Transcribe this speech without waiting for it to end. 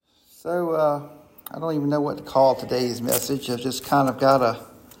I don't even know what to call today's message. I've just kind of got a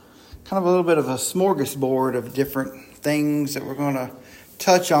little bit of a smorgasbord of different things that we're going to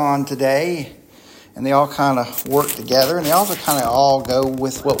touch on today. And they all kind of work together. And they also kind of all go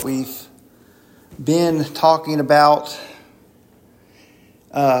with what we've been talking about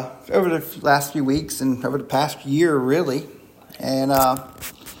over the last few weeks and over the past year, really. And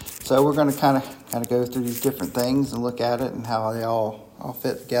so we're going to kind of go through these different things and look at it and how they all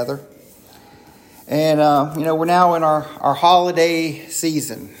fit together. And, we're now in our holiday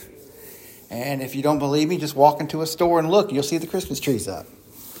season. And if you don't believe me, just walk into a store and look. You'll see the Christmas trees up.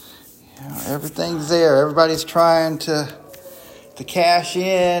 Everything's there. Everybody's trying to cash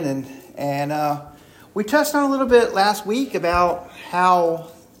in. And we touched on a little bit last week about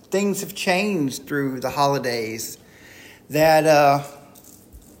how things have changed through the holidays. That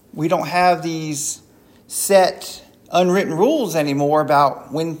we don't have these set unwritten rules anymore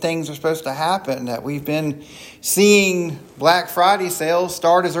about when things are supposed to happen. That we've been seeing Black Friday sales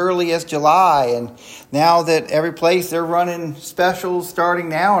start as early as July, and now that every place they're running specials starting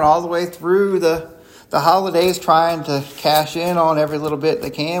now and all the way through the holidays, trying to cash in on every little bit they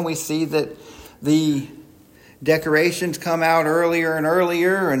can. We see that the decorations come out earlier and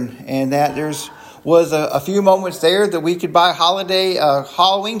earlier, and that was a few moments there that we could buy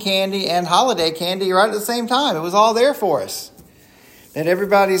Halloween candy and holiday candy right at the same time. It was all there for us. And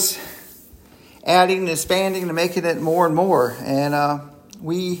everybody's adding and expanding and making it more and more. And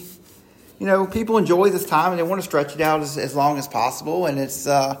people enjoy this time and they want to stretch it out as long as possible. And it's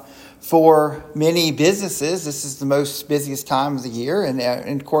for many businesses, this is the most busiest time of the year.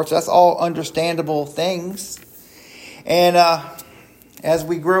 And of course, that's all understandable things. And as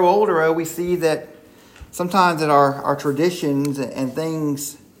we grow older, we see that sometimes that our traditions and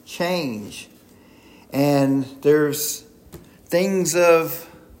things change. And there's things of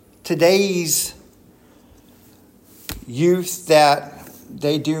today's youth that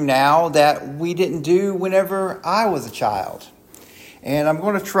they do now that we didn't do whenever I was a child. And I'm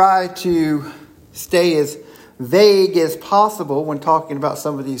going to try to stay as vague as possible when talking about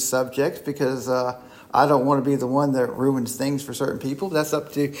some of these subjects because I don't want to be the one that ruins things for certain people. That's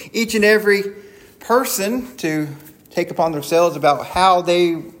up to each and every person to take upon themselves about how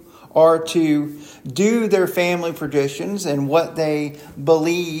they are to do their family traditions and what they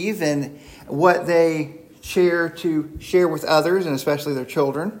believe and what they share with others and especially their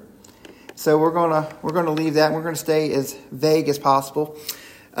children. So we're gonna leave that. And we're gonna stay as vague as possible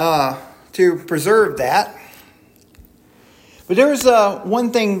to preserve that. But there's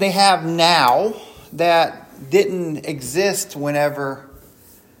one thing they have now that didn't exist whenever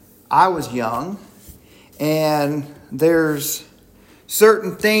I was young. And there's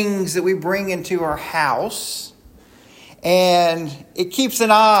certain things that we bring into our house. And it keeps an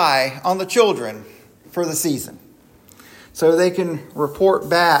eye on the children for the season. So they can report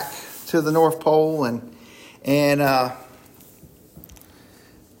back to the North Pole. And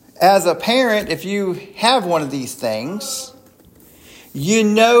as a parent, if you have one of these things, you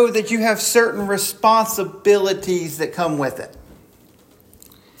know that you have certain responsibilities that come with it.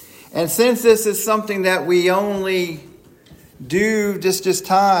 And since this is something that we only do this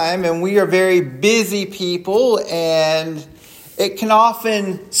time, and we are very busy people, and it can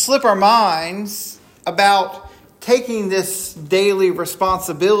often slip our minds about taking this daily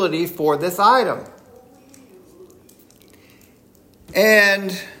responsibility for this item.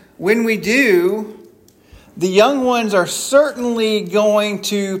 And when we do, the young ones are certainly going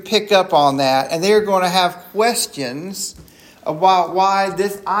to pick up on that, and they're going to have questions about why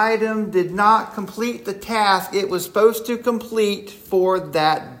this item did not complete the task it was supposed to complete for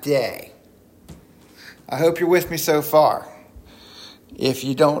that day. I hope you're with me so far. If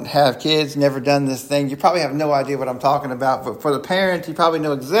you don't have kids, never done this thing, you probably have no idea what I'm talking about. But for the parents, you probably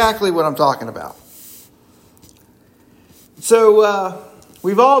know exactly what I'm talking about. So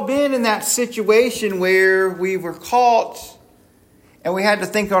we've all been in that situation where we were caught and we had to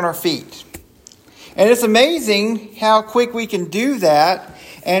think on our feet. And it's amazing how quick we can do that.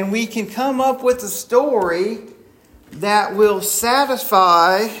 And we can come up with a story that will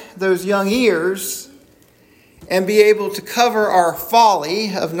satisfy those young ears and be able to cover our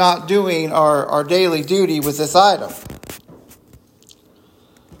folly of not doing our daily duty with this item.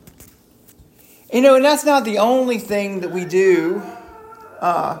 And that's not the only thing that we do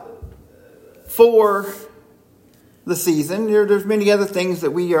for the season. There's many other things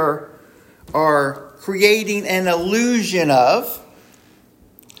that we are creating an illusion of.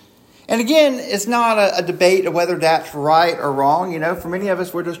 And again, it's not a debate of whether that's right or wrong. For many of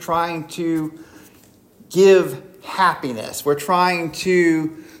us, we're just trying to give happiness. We're trying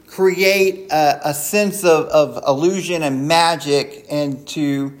to create a sense of illusion and magic and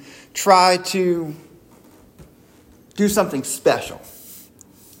to try to do something special.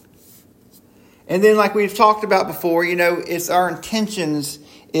 And then, like we've talked about before, it's our intentions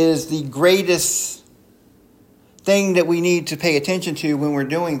is the greatest thing that we need to pay attention to when we're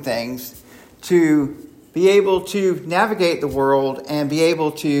doing things, to be able to navigate the world and be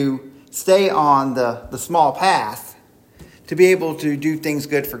able to stay on the small path, to be able to do things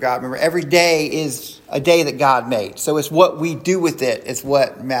good for God. Remember, every day is a day that God made. So it's what we do with it is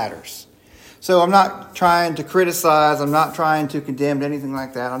what matters. So I'm not trying to criticize. I'm not trying to condemn anything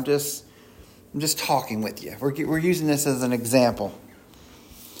like that. I'm just talking with you. We're using this as an example.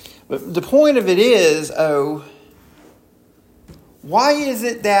 But the point of it is, why is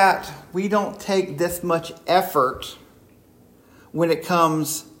it that we don't take this much effort when it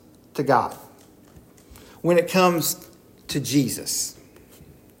comes to God? When it comes to Jesus?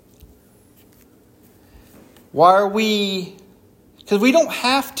 Why are we? Because we don't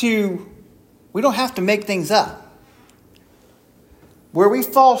have to make things up. Where we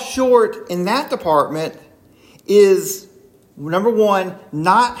fall short in that department is, number one,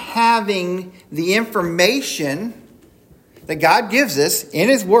 not having the information that God gives us in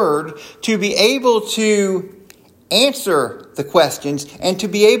His Word to be able to answer the questions and to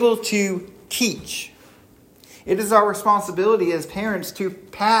be able to teach. It is our responsibility as parents to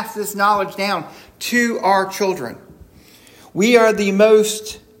pass this knowledge down to our children. We are the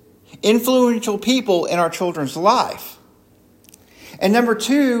most influential people in our children's life. And number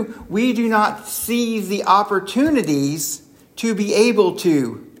two, we do not seize the opportunities to be able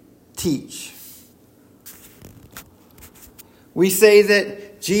to teach. We say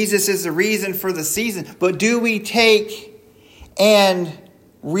that Jesus is the reason for the season, but do we take and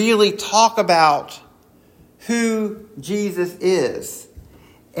really talk about who Jesus is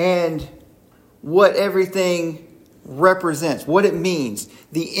and what everything represents, what it means,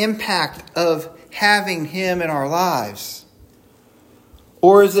 the impact of having Him in our lives?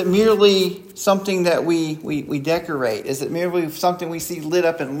 Or is it merely something that we decorate? Is it merely something we see lit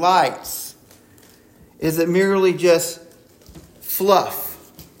up in lights? Is it merely just fluff?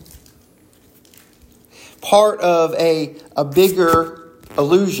 Part of a bigger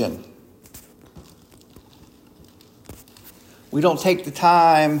illusion. We don't take the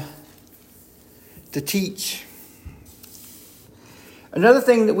time to teach. Another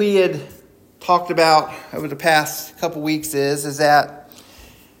thing that we had talked about over the past couple weeks is that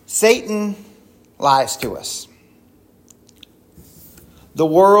Satan lies to us. The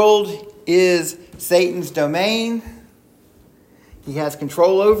world is Satan's domain. He has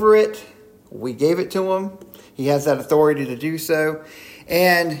control over it. We gave it to him. He has that authority to do so.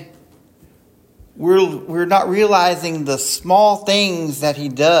 And we're not realizing the small things that he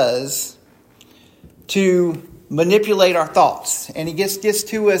does to manipulate our thoughts. And he gets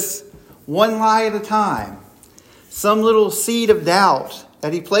to us one lie at a time. Some little seed of doubt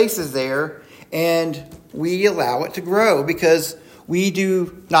that he places there, and we allow it to grow because we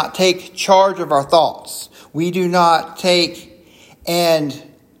do not take charge of our thoughts. We do not take and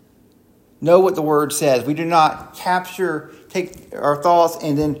know what the Word says. We do not take our thoughts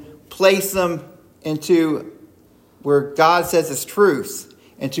and then place them into where God says is truth,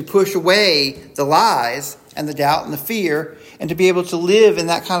 and to push away the lies and the doubt and the fear, and to be able to live in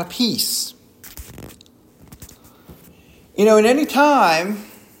that kind of peace. In any time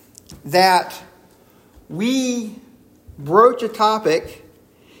that we broach a topic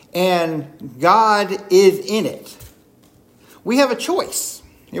and God is in it, we have a choice.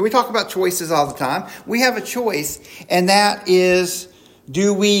 We talk about choices all the time. We have a choice, and that is,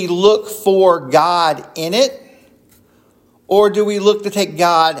 do we look for God in it, or do we look to take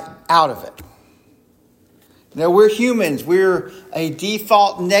God out of it? We're humans. We're a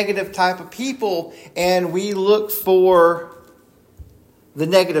default negative type of people, and we look for the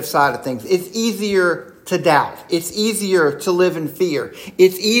negative side of things. It's easier to doubt. It's easier to live in fear.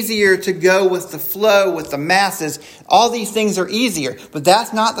 It's easier to go with the flow, with the masses. All these things are easier, but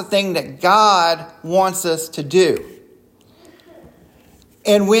that's not the thing that God wants us to do.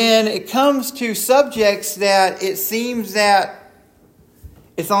 And when it comes to subjects that it seems that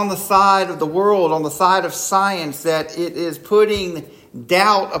it's on the side of the world, on the side of science, that it is putting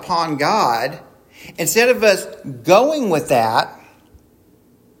doubt upon God, instead of us going with that,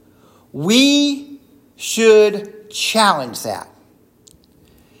 we should challenge that.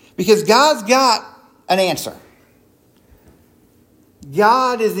 Because God's got an answer.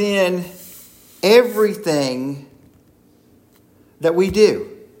 God is in everything that we do.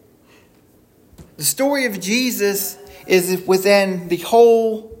 The story of Jesus is within the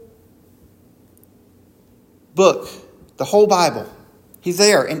whole book, the whole Bible. He's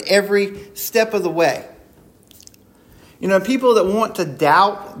there in every step of the way. You know, people that want to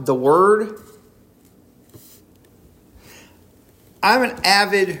doubt the Word, I'm an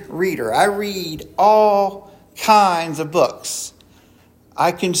avid reader. I read all kinds of books.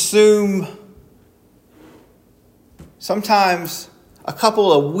 I consume sometimes a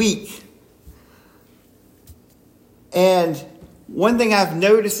couple a week. And one thing I've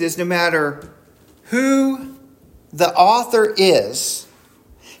noticed is no matter who the author is,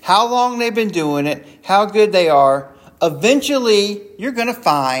 how long they've been doing it, how good they are, eventually you're going to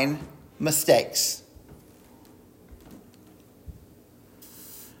find mistakes.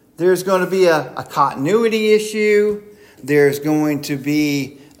 There's going to be a continuity issue. There's going to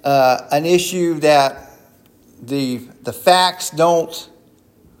be an issue that the facts don't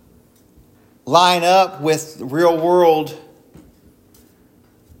line up with real world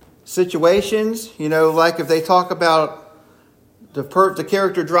situations. You know, like if they talk about the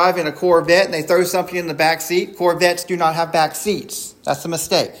character driving a Corvette and they throw something in the back seat. Corvettes do not have back seats. That's a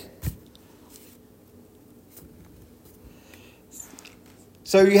mistake.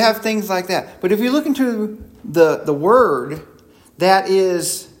 So you have things like that. But if you look into the Word that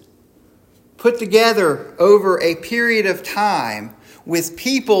is put together over a period of time with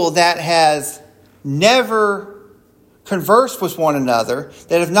people that has never conversed with one another,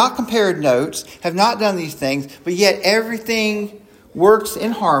 that have not compared notes, have not done these things, but yet everything works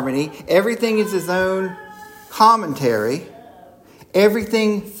in harmony. Everything is its own commentary.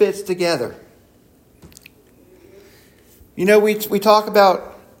 Everything fits together. You know, we talk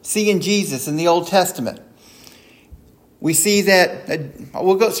about seeing Jesus in the Old Testament. We see that,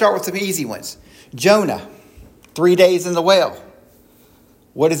 we'll start with some easy ones. Jonah, 3 days in the whale.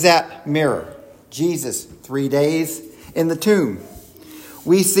 What does that mirror? Jesus, 3 days in the tomb.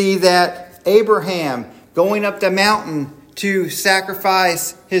 We see that Abraham going up the mountain to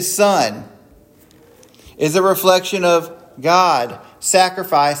sacrifice his son is a reflection of God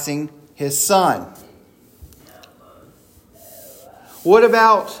sacrificing his son. What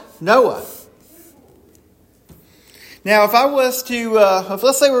about Noah? Now, if I was to,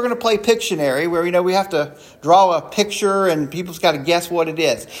 let's say we're going to play Pictionary, where we have to draw a picture and people's got to guess what it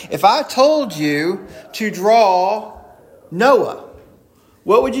is. If I told you to draw Noah,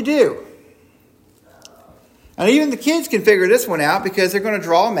 what would you do? And even the kids can figure this one out because they're going to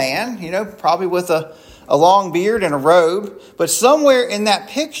draw a man, probably with a long beard and a robe. But somewhere in that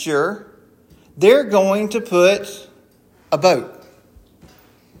picture, they're going to put a boat.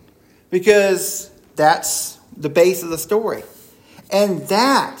 Because that's the base of the story. And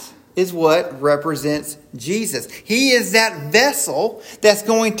that is what represents Jesus. He is that vessel that's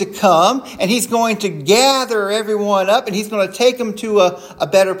going to come and he's going to gather everyone up and he's going to take them to a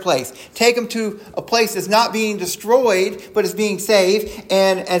better place. Take them to a place that's not being destroyed, but is being saved,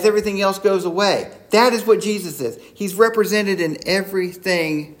 and as everything else goes away. That is what Jesus is. He's represented in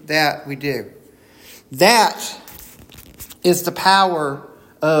everything that we do. That is the power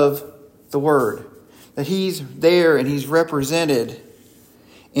of the Word. That he's there and he's represented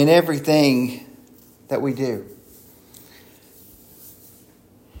in everything that we do.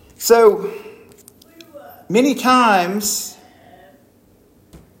 So, many times,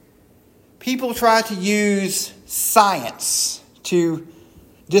 people try to use science to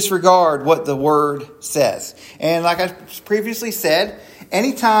disregard what the Word says. And like I previously said,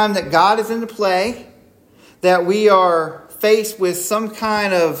 anytime that God is into play, that we are faced with some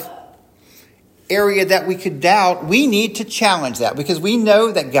kind of area that we could doubt, we need to challenge that because we know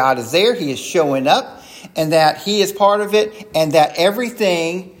that God is there, He is showing up, and that He is part of it, and that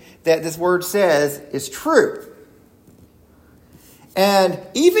everything that this Word says is true. And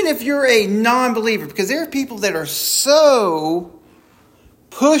even if you're a non-believer, because there are people that are so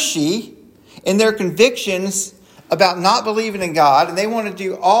pushy in their convictions about not believing in God, and they want to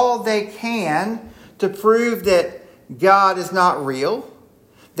do all they can to prove that God is not real,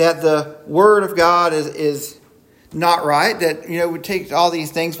 that the Word of God is not right, that, would take all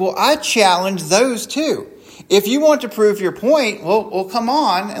these things. Well, I challenge those too. If you want to prove your point, well, come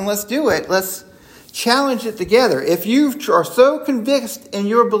on and let's do it. Let's challenge it together. If you are so convinced in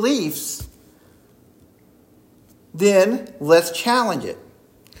your beliefs, then let's challenge it.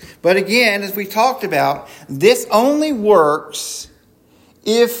 But again, as we talked about, this only works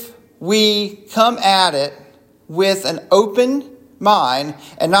if we come at it with an open mind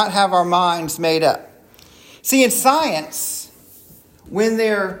and not have our minds made up. See, in science, when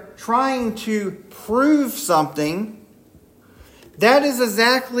they're trying to prove something, that is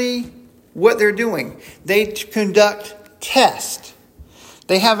exactly what they're doing. They conduct tests.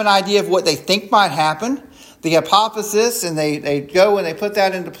 They have an idea of what they think might happen. the hypothesis, and they go and they put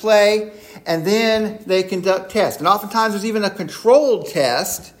that into play, and then they conduct tests. And oftentimes there's even a controlled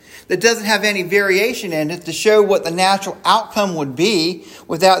test that doesn't have any variation in it to show what the natural outcome would be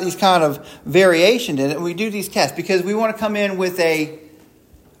without these kind of variation in it. And we do these tests because we want to come in with a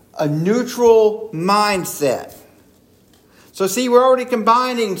neutral mindset. So see, we're already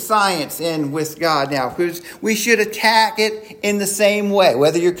combining science in with God now, because we should attack it in the same way.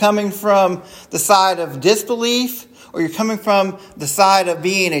 Whether you're coming from the side of disbelief or you're coming from the side of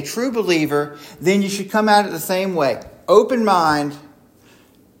being a true believer, then you should come at it the same way. Open mind,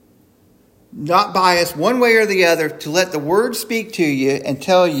 not biased one way or the other, to let the Word speak to you and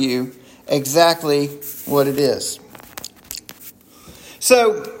tell you exactly what it is.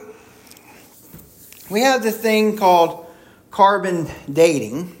 So, we have this thing called carbon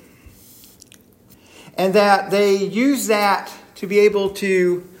dating, and that they use that to be able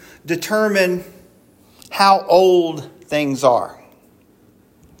to determine how old things are.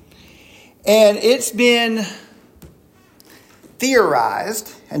 And it's been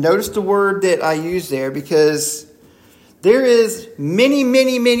theorized, and notice the word that I use there, because there is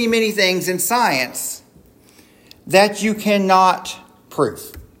many things in science that you cannot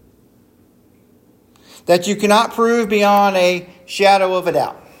prove. That you cannot prove beyond a shadow of a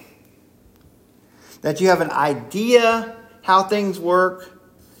doubt. That you have an idea how things work,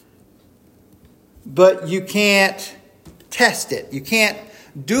 but you can't test it. You can't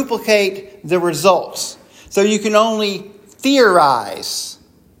duplicate the results. So you can only theorize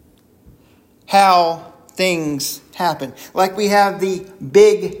how things happen. Like we have the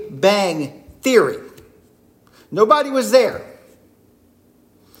Big Bang Theory. Nobody was there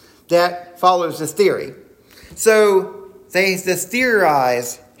that follows this theory. So they just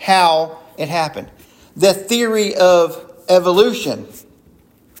theorize how it happened. The theory of evolution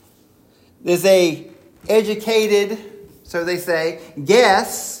is a educated, so they say,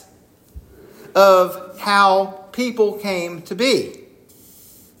 guess of how people came to be.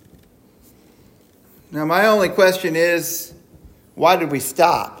 Now my only question is, why did we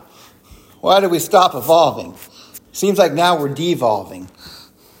stop? Why did we stop evolving? Seems like now we're devolving.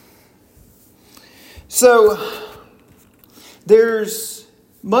 So, there's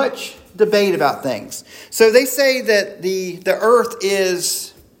much debate about things. So they say that the earth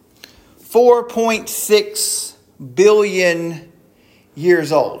is 4.6 billion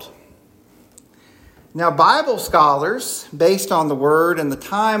years old. Now, Bible scholars, based on the Word and the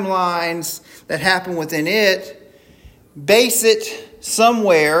timelines that happen within it, base it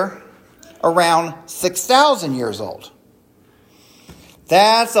somewhere around 6,000 years old.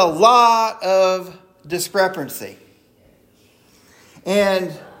 That's a lot of discrepancy.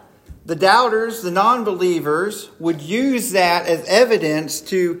 And the doubters, the non-believers, would use that as evidence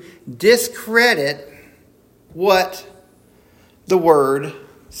to discredit what the Word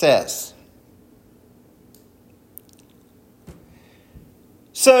says.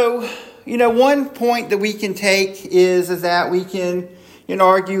 So, one point that we can take is that we can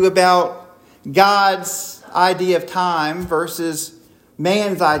argue about God's idea of time versus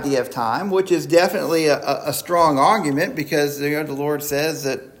man's idea of time, which is definitely a strong argument, because the Lord says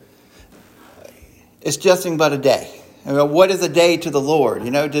that it's just but a day. What is a day to the Lord?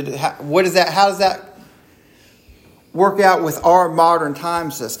 What is that? How does that work out with our modern time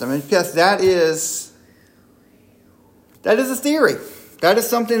system? And because that is a theory. That is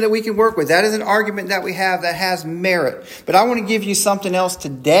something that we can work with. That is an argument that we have that has merit. But I want to give you something else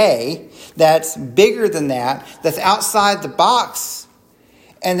today that's bigger than that, that's outside the box.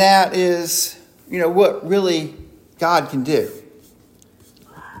 And that is, what really God can do.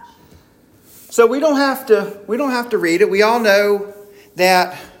 So we don't have to read it. We all know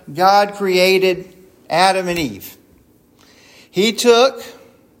that God created Adam and Eve. He took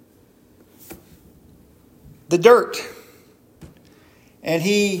the dirt and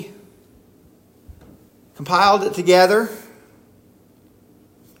he compiled it together.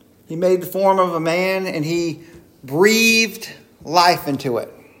 He made the form of a man and he breathed life into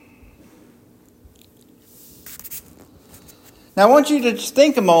it. Now I want you to just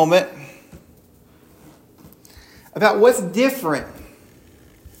think a moment about what's different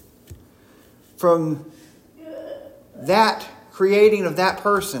from that creating of that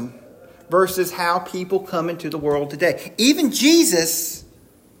person versus how people come into the world today. Even Jesus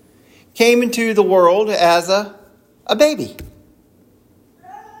came into the world as a baby.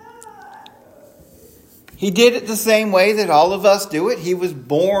 He did it the same way that all of us do it. He was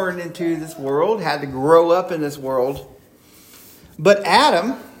born into this world, had to grow up in this world. But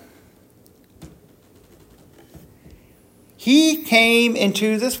Adam, he came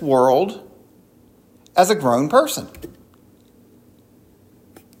into this world as a grown person.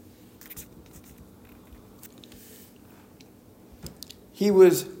 He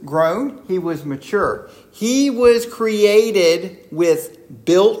was grown. He was mature. He was created with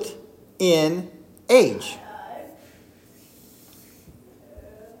built-in age.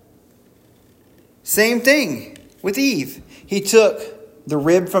 Same thing with Eve. He took the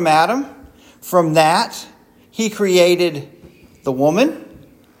rib from Adam. From that, he created the woman.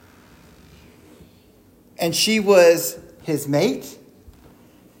 And she was his mate.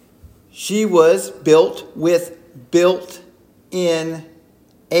 She was built with built-in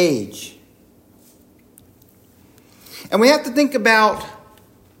age. And we have to think about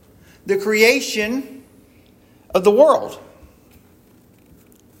the creation of the world.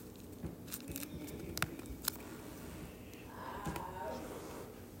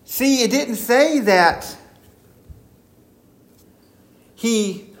 See, it didn't say that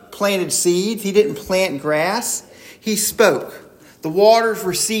he planted seeds. He didn't plant grass. He spoke. The waters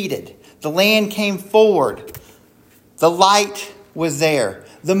receded. The land came forward. The light was there.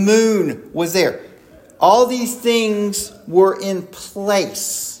 The moon was there. All these things were in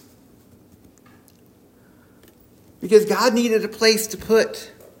place. Because God needed a place to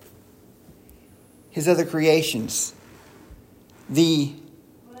put his other creations. The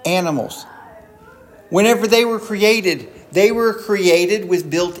animals. Whenever they were created with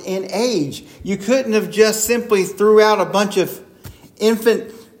built-in age. You couldn't have just simply threw out a bunch of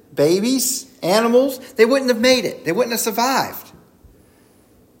infant babies, animals. They wouldn't have made it. They wouldn't have survived.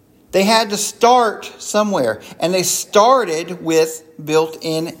 They had to start somewhere. And they started with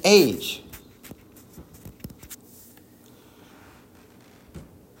built-in age.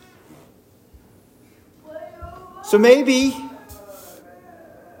 So maybe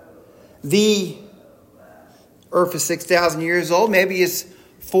the Earth is 6,000 years old. Maybe it's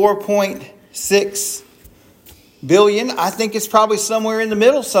 4.6 billion. I think it's probably somewhere in the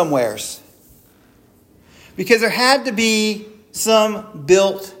middle somewheres. Because there had to be some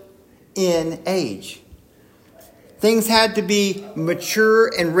built-in age. Things had to be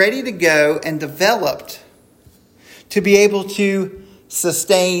mature and ready to go and developed to be able to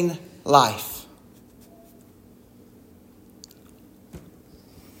sustain life.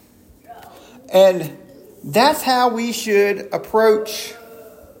 And that's how we should approach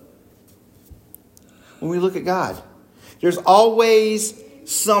when we look at God. There's always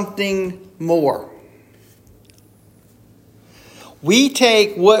something more. We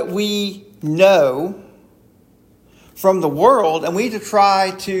take what we know from the world and we need to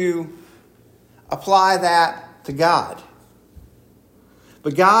try to apply that to God.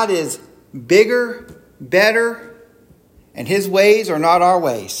 But God is bigger, better, and his ways are not our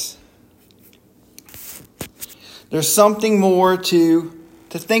ways. There's something more to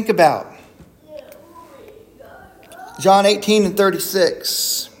think about. John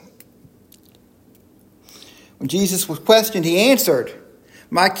 18:36. When Jesus was questioned, he answered,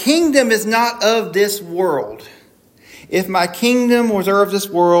 "My kingdom is not of this world. If my kingdom was of this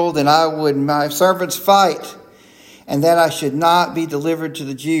world, then I would my servants fight, and that I should not be delivered to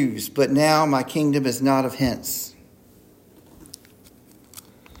the Jews. But now my kingdom is not of hence."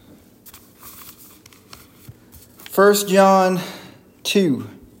 1 John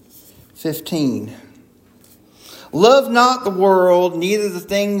 2:15. Love not the world, neither the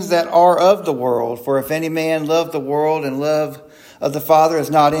things that are of the world. For if any man love the world, and love of the Father is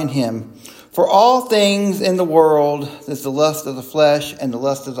not in him. For all things in the world is the lust of the flesh, and the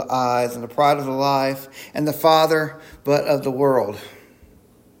lust of the eyes, and the pride of the life, and the father but of the world.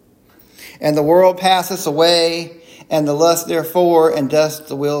 And the world passeth away, and the lust therefore, and doth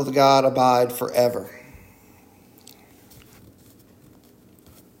the will of God abide forever.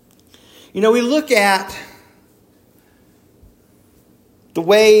 You know, we look at the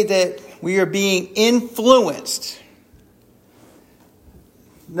way that we are being influenced.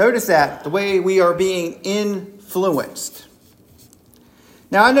 Notice that, the way we are being influenced.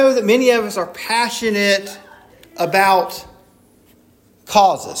 Now, I know that many of us are passionate about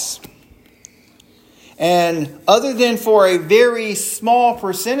causes. And other than for a very small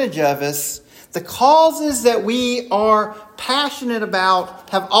percentage of us, the causes that we are passionate about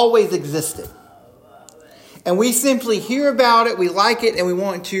have always existed. And we simply hear about it, we like it, and we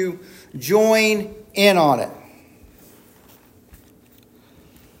want to join in on it.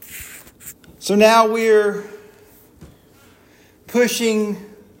 So now we're pushing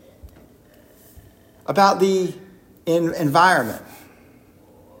about the environment.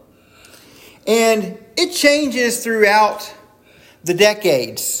 And it changes throughout the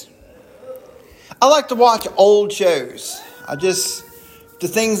decades. I like to watch old shows. I just the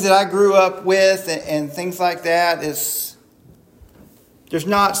things that I grew up with and things like that, there's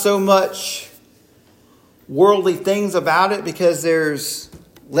not so much worldly things about it because there's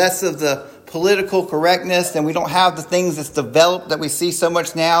less of the political correctness, and we don't have the things that's developed that we see so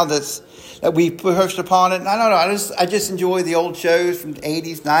much now that we pushed upon it. And I don't know. I just enjoy the old shows from the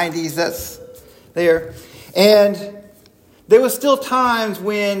 80s, 90s. That's there. And there was still times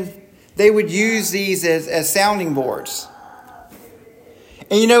when they would use these as sounding boards.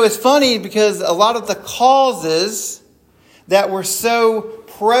 And it's funny because a lot of the causes that were so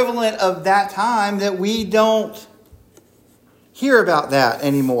prevalent of that time that we don't hear about that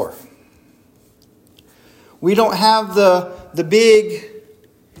anymore. We don't have the big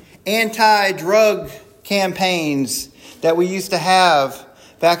anti-drug campaigns that we used to have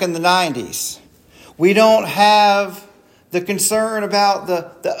back in the 90s. We don't have the concern about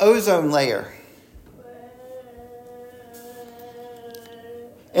the ozone layer.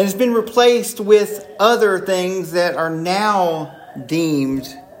 And it's been replaced with other things that are now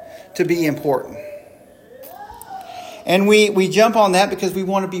deemed to be important. And we jump on that because we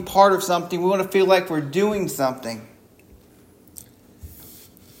want to be part of something. We want to feel like we're doing something.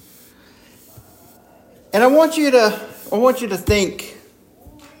 And I want you to think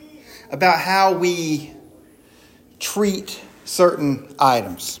about how we treat certain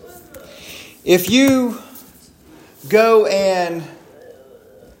items. If you go and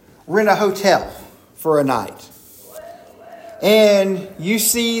rent a hotel for a night, and you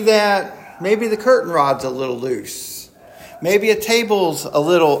see that maybe the curtain rod's a little loose, maybe a table's a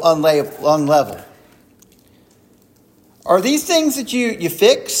little unlevel. Are these things that you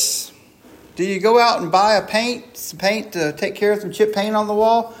fix? Do you go out and buy some paint to take care of some chip paint on the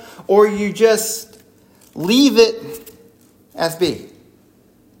wall? Or you just leave it as be?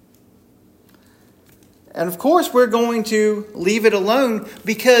 And of course we're going to leave it alone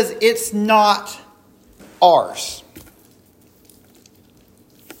because it's not ours.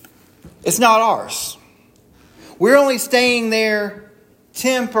 It's not ours. We're only staying there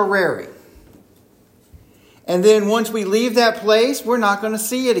temporary. And then once we leave that place, we're not going to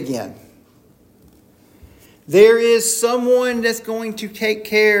see it again. There is someone that's going to take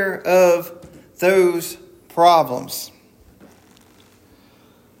care of those problems.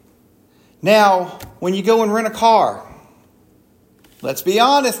 Now, when you go and rent a car, let's be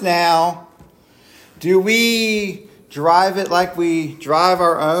honest now. Do we drive it like we drive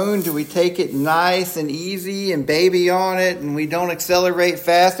our own? Do we take it nice and easy and baby on it, and we don't accelerate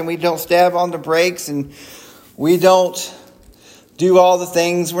fast, and we don't stab on the brakes, and we don't do all the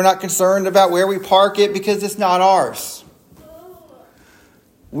things? We're not concerned about where we park it because it's not ours.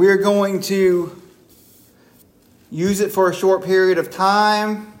 We're going to use it for a short period of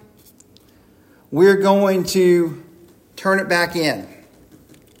time. We're going to turn it back in.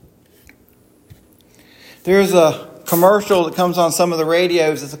 There's a commercial that comes on some of the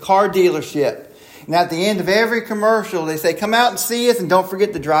radios. It's a car dealership. And at the end of every commercial, they say, come out and see us and don't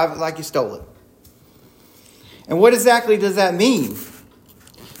forget to drive it like you stole it. And what exactly does that mean?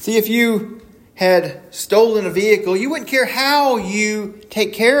 See, if you had stolen a vehicle, you wouldn't care how you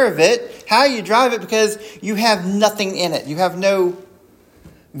take care of it, how you drive it, because you have nothing in it. You have no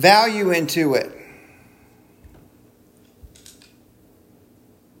value into it.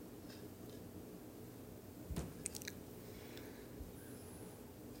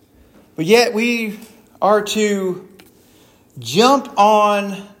 But yet we are to jump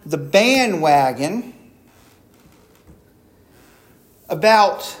on the bandwagon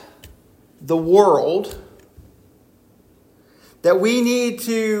about the world, that we need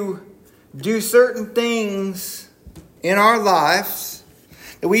to do certain things in our lives,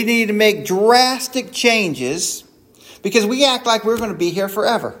 that we need to make drastic changes because we act like we're going to be here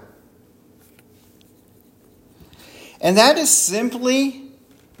forever. And that is simply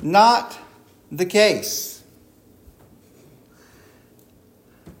not the case.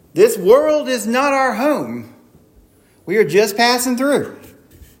 This world is not our home. We are just passing through.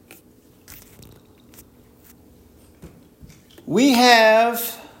 We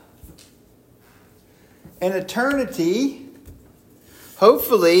have an eternity,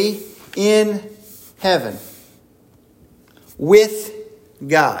 hopefully, in heaven with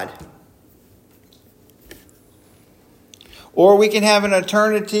God. Or we can have an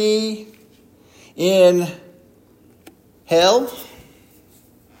eternity in hell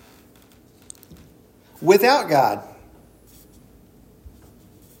without God.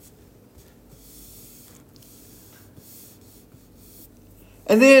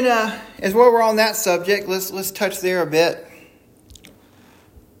 And then, as while we're on that subject, let's touch there a bit.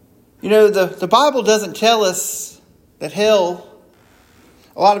 You know, the Bible doesn't tell us that hell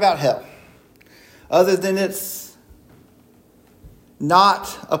a lot about hell. Other than it's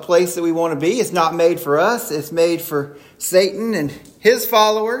not a place that we want to be. It's not made for us. It's made for Satan and his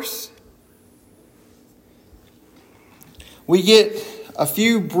followers. We get a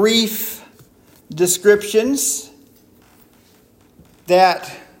few brief descriptions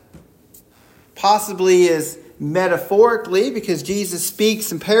that possibly is metaphorically, because Jesus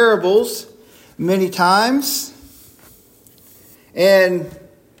speaks in parables many times. And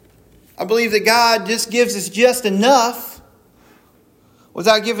I believe that God just gives us just enough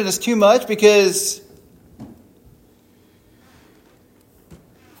without giving us too much, because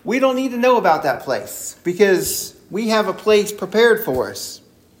we don't need to know about that place, because we have a place prepared for us.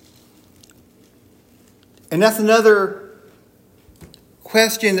 And that's another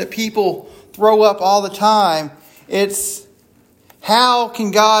question that people throw up all the time. It's, how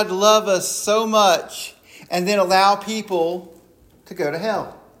can God love us so much and then allow people to go to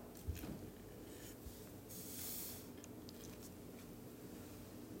hell?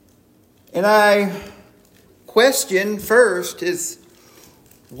 And I question first is,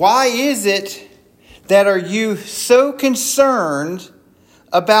 why is it that are you so concerned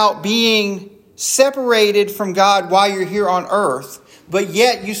about being separated from God while you're here on earth, but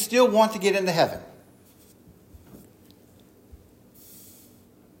yet you still want to get into heaven?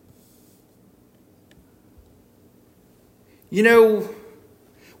 You know,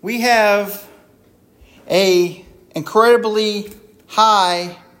 we have an incredibly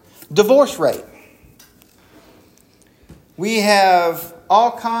high divorce rate. We have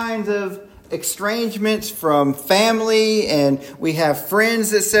all kinds of estrangements from family, and we have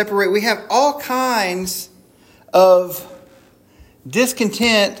friends that separate. We have all kinds of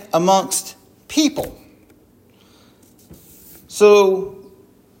discontent amongst people. So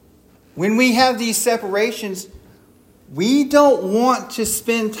when we have these separations, we don't want to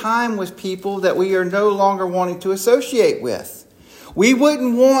spend time with people that we are no longer wanting to associate with. We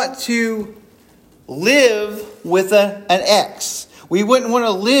wouldn't want to live with an ex. We wouldn't want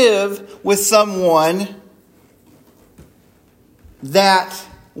to live with someone that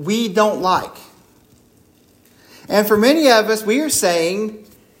we don't like. And for many of us, we are saying,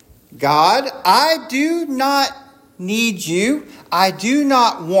 God, I do not need you. I do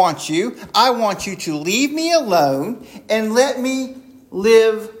not want you. I want you to leave me alone and let me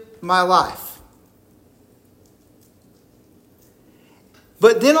live my life.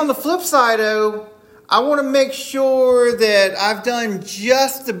 But then on the flip side, I want to make sure that I've done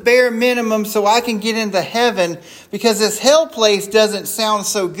just the bare minimum so I can get into heaven, because this hell place doesn't sound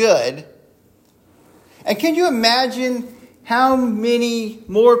so good. And can you imagine how many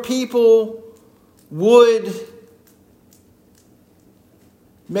more people would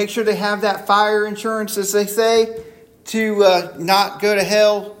make sure they have that fire insurance, as they say, to not go to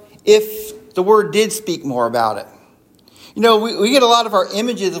hell if the Word did speak more about it? You know, we get a lot of our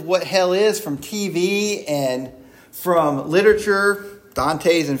images of what hell is from TV and from literature,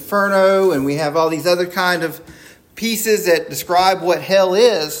 Dante's Inferno, and we have all these other kind of pieces that describe what hell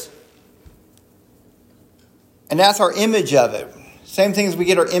is. And that's our image of it. Same thing as we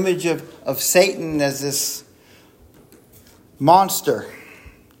get our image of Satan as this monster.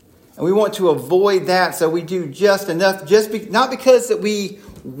 And we want to avoid that, so we do just enough, not because that we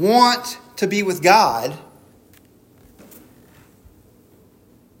want to be with God,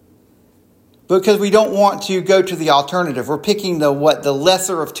 because we don't want to go to the alternative. We're picking the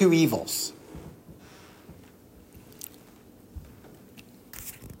lesser of two evils.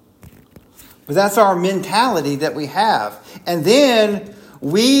 But that's our mentality that we have. And then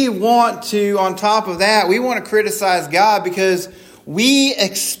we want to, on top of that, we want to criticize God because we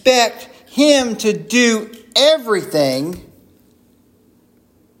expect Him to do everything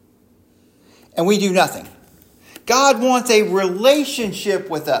and we do nothing. God wants a relationship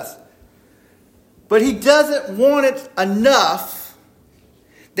with us. But He doesn't want it enough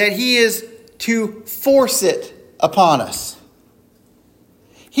that He is to force it upon us.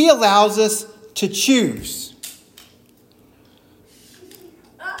 He allows us to choose.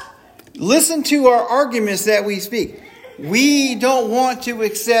 Listen to our arguments that we speak. We don't want to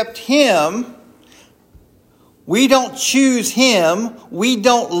accept Him. We don't choose Him. We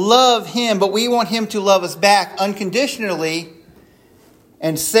don't love Him, but we want Him to love us back unconditionally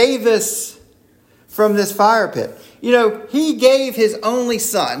and save us from this fire pit. You know, He gave His only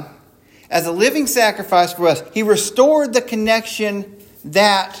Son as a living sacrifice for us. He restored the connection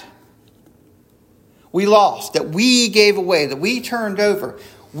that we lost, that we gave away, that we turned over.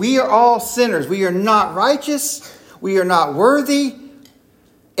 We are all sinners. We are not righteous. We are not worthy.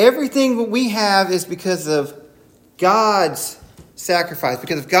 Everything that we have is because of God's sacrifice,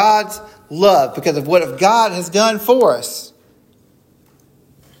 because of God's love, because of what God has done for us.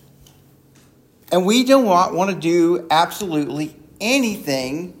 And we don't want to do absolutely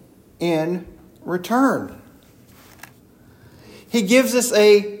anything in return. He gives us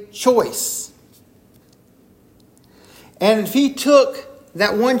a choice. And if he took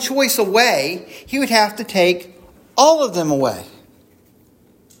that one choice away, he would have to take all of them away.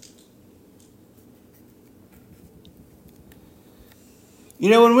 You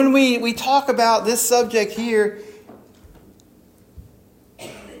know, and when we talk about this subject here,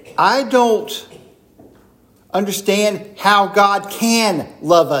 I don't understand how God can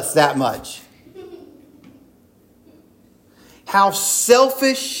love us that much. How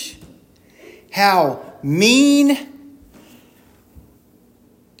selfish, how mean,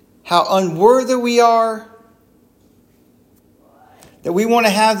 how unworthy we are. That we want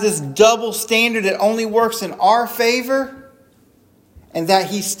to have this double standard that only works in our favor. And that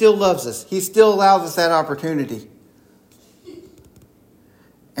he still loves us. He still allows us that opportunity.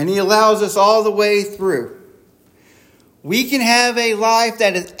 And he allows us all the way through. We can have a life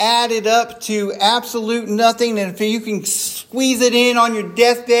that is added up to absolute nothing. And if you can squeeze it in on your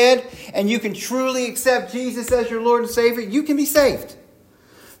deathbed and you can truly accept Jesus as your Lord and Savior, you can be saved.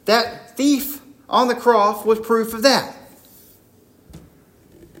 That thief on the cross was proof of that.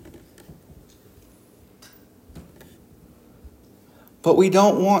 But we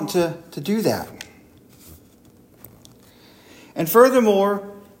don't want to do that. And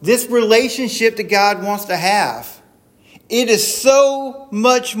furthermore, this relationship that God wants to have, it is so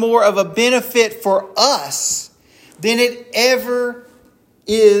much more of a benefit for us than it ever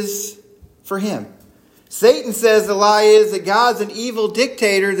is for him. Satan says the lie is that God's an evil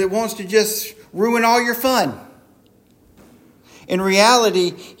dictator that wants to just ruin all your fun. In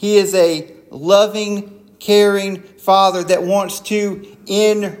reality, he is a loving, caring Father that wants to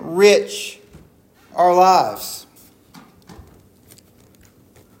enrich our lives.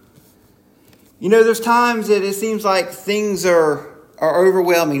 You know, there's times that it seems like things are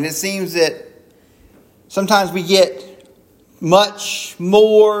overwhelming. It seems that sometimes we get much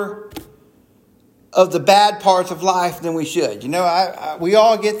more of the bad parts of life than we should. You know, we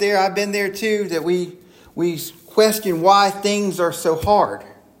all get there. I've been there too, that we question why things are so hard.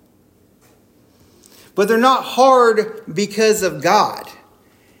 But they're not hard because of God.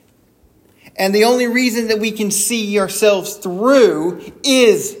 And the only reason that we can see ourselves through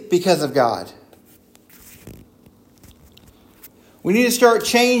is because of God. We need to start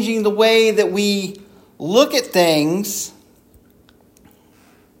changing the way that we look at things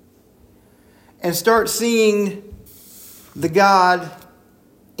and start seeing the God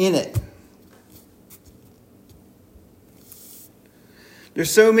in it. There's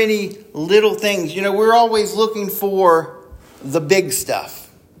so many little things. You know, we're always looking for the big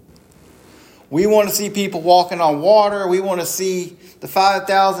stuff. We want to see people walking on water. We want to see the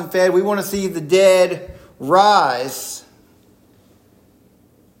 5,000 fed. We want to see the dead rise.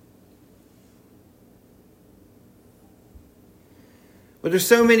 But there's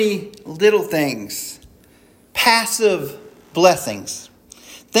so many little things. Passive blessings.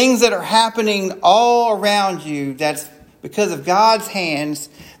 Things that are happening all around you that's because of God's hands,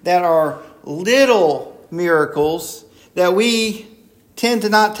 that are little miracles that we tend to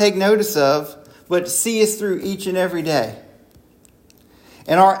not take notice of, but see us through each and every day.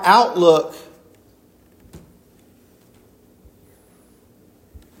 And our outlook,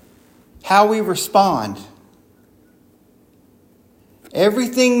 how we respond.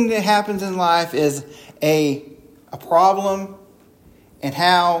 Everything that happens in life is a problem and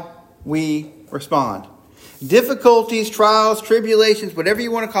how we respond. Difficulties, trials, tribulations, whatever you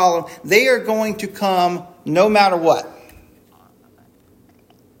want to call them, they are going to come no matter what.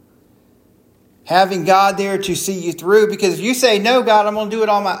 Having God there to see you through, because if you say, no, God, I'm going to do it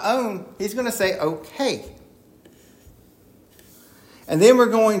on my own, he's going to say, okay. And then we're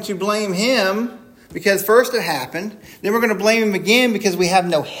going to blame him because first it happened. Then we're going to blame him again because we have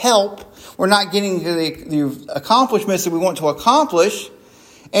no help. We're not getting the accomplishments that we want to accomplish.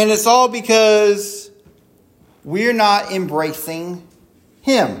 And it's all because we're not embracing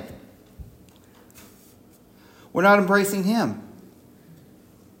him. We're not embracing him.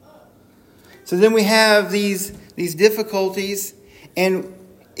 So then we have these difficulties, and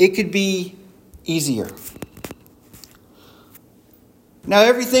it could be easier. Now,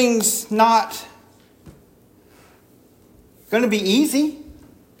 everything's not going to be easy.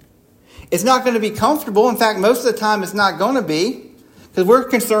 It's not going to be comfortable. In fact, most of the time it's not going to be. Because we're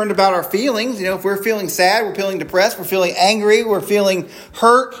concerned about our feelings. You know, if we're feeling sad, we're feeling depressed, we're feeling angry, we're feeling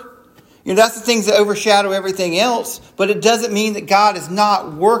hurt. That's the things that overshadow everything else, but it doesn't mean that God is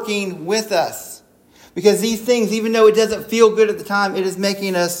not working with us. Because these things, even though it doesn't feel good at the time, it is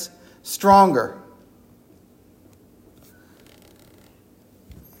making us stronger.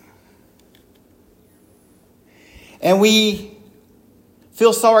 And we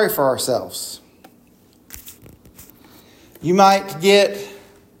feel sorry for ourselves. You might get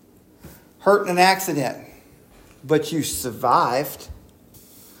hurt in an accident, but you survived.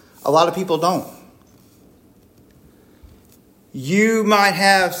 A lot of people don't. You might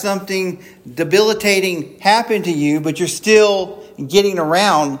have something debilitating happen to you, but you're still getting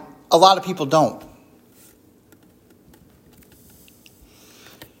around. A lot of people don't.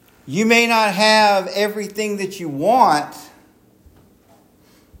 You may not have everything that you want,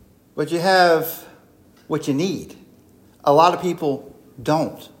 but you have what you need. A lot of people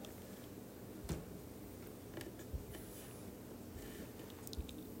don't.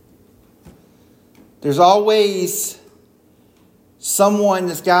 There's always someone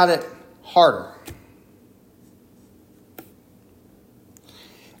that's got it harder.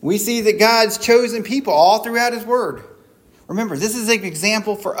 We see that God's chosen people all throughout His Word. Remember, this is an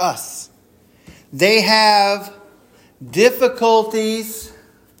example for us. They have difficulties.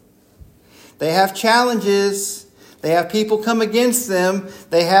 They have challenges. They have people come against them.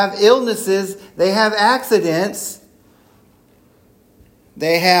 They have illnesses. They have accidents.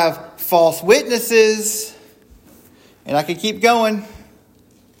 They have false witnesses. And I could keep going.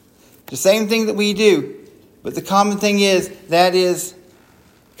 The same thing that we do. But the common thing is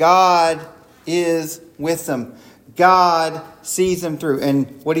God is with them. God sees them through.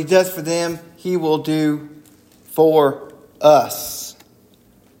 And what He does for them, He will do for us.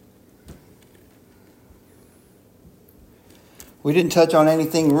 We didn't touch on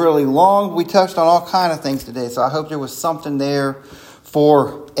anything really long. We touched on all kinds of things today. So I hope there was something there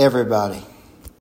for everybody.